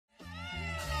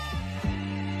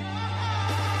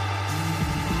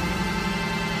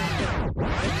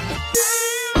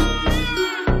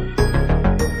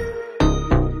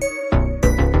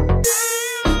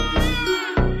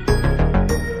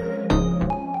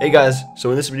Hey guys,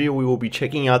 so in this video we will be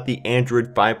checking out the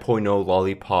Android 5.0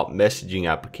 Lollipop messaging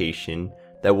application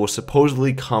that will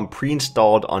supposedly come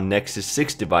pre-installed on Nexus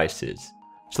 6 devices.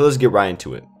 So let's get right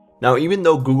into it. Now, even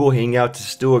though Google Hangouts is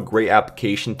still a great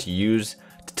application to use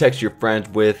to text your friends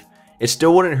with, it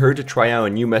still wouldn't hurt to try out a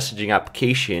new messaging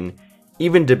application,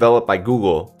 even developed by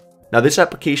Google. Now, this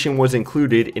application was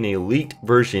included in a leaked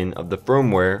version of the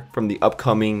firmware from the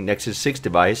upcoming Nexus 6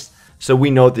 device, so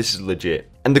we know this is legit.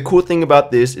 And the cool thing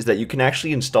about this is that you can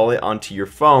actually install it onto your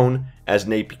phone as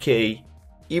an APK,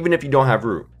 even if you don't have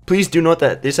root. Please do note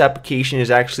that this application is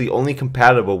actually only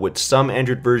compatible with some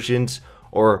Android versions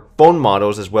or phone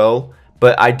models as well,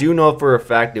 but I do know for a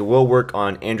fact it will work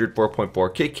on Android 4.4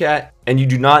 KitKat, and you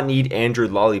do not need Android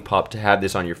Lollipop to have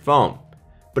this on your phone.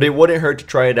 But it wouldn't hurt to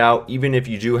try it out even if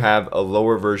you do have a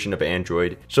lower version of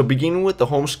Android. So beginning with the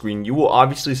home screen, you will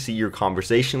obviously see your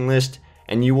conversation list,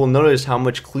 and you will notice how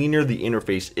much cleaner the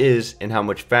interface is and how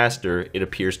much faster it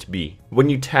appears to be. When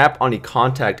you tap on a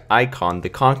contact icon, the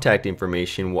contact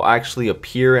information will actually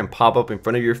appear and pop up in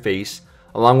front of your face,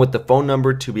 along with the phone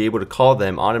number to be able to call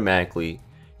them automatically.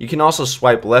 You can also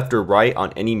swipe left or right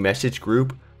on any message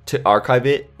group to archive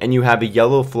it, and you have a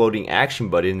yellow floating action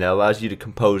button that allows you to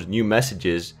compose new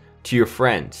messages to your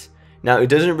friends. Now, it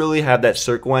doesn't really have that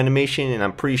circle animation, and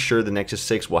I'm pretty sure the Nexus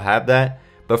 6 will have that.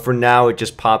 But for now, it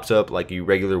just pops up like a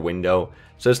regular window,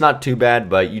 so it's not too bad,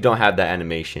 but you don't have that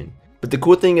animation. But the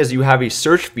cool thing is you have a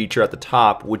search feature at the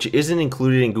top, which isn't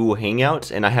included in Google Hangouts,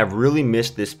 and I have really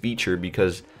missed this feature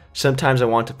because sometimes I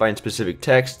want to find specific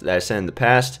text that I sent in the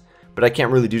past, but I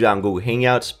can't really do that on Google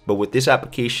Hangouts. But with this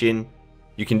application,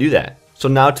 you can do that. So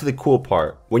now to the cool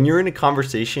part. When you're in a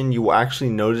conversation, you will actually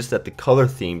notice that the color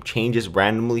theme changes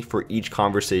randomly for each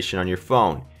conversation on your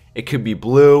phone. It could be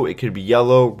blue, it could be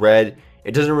yellow, red.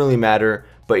 It doesn't really matter,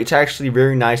 but it's actually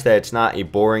very nice that it's not a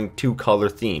boring two-color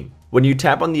theme. When you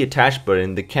tap on the attach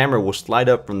button, the camera will slide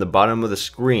up from the bottom of the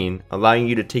screen, allowing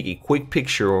you to take a quick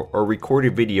picture or record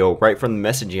a video right from the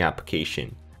messaging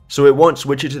application. So it won't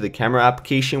switch it to the camera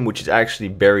application, which is actually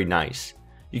very nice.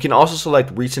 You can also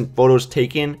select recent photos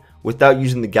taken without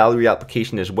using the gallery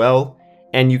application as well,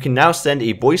 and you can now send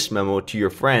a voice memo to your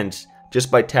friends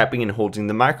just by tapping and holding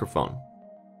the microphone.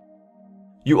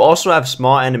 You also have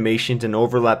small animations and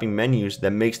overlapping menus that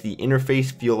makes the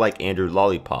interface feel like Android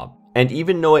Lollipop. And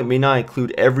even though it may not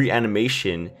include every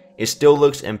animation, it still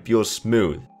looks and feels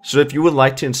smooth. So if you would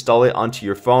like to install it onto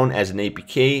your phone as an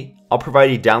APK, I'll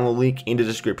provide a download link in the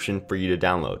description for you to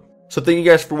download. So thank you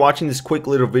guys for watching this quick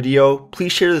little video.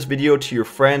 Please share this video to your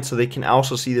friends so they can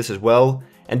also see this as well.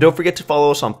 And don't forget to follow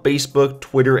us on Facebook,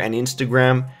 Twitter, and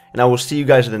Instagram. And I will see you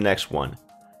guys in the next one.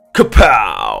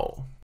 Kapow!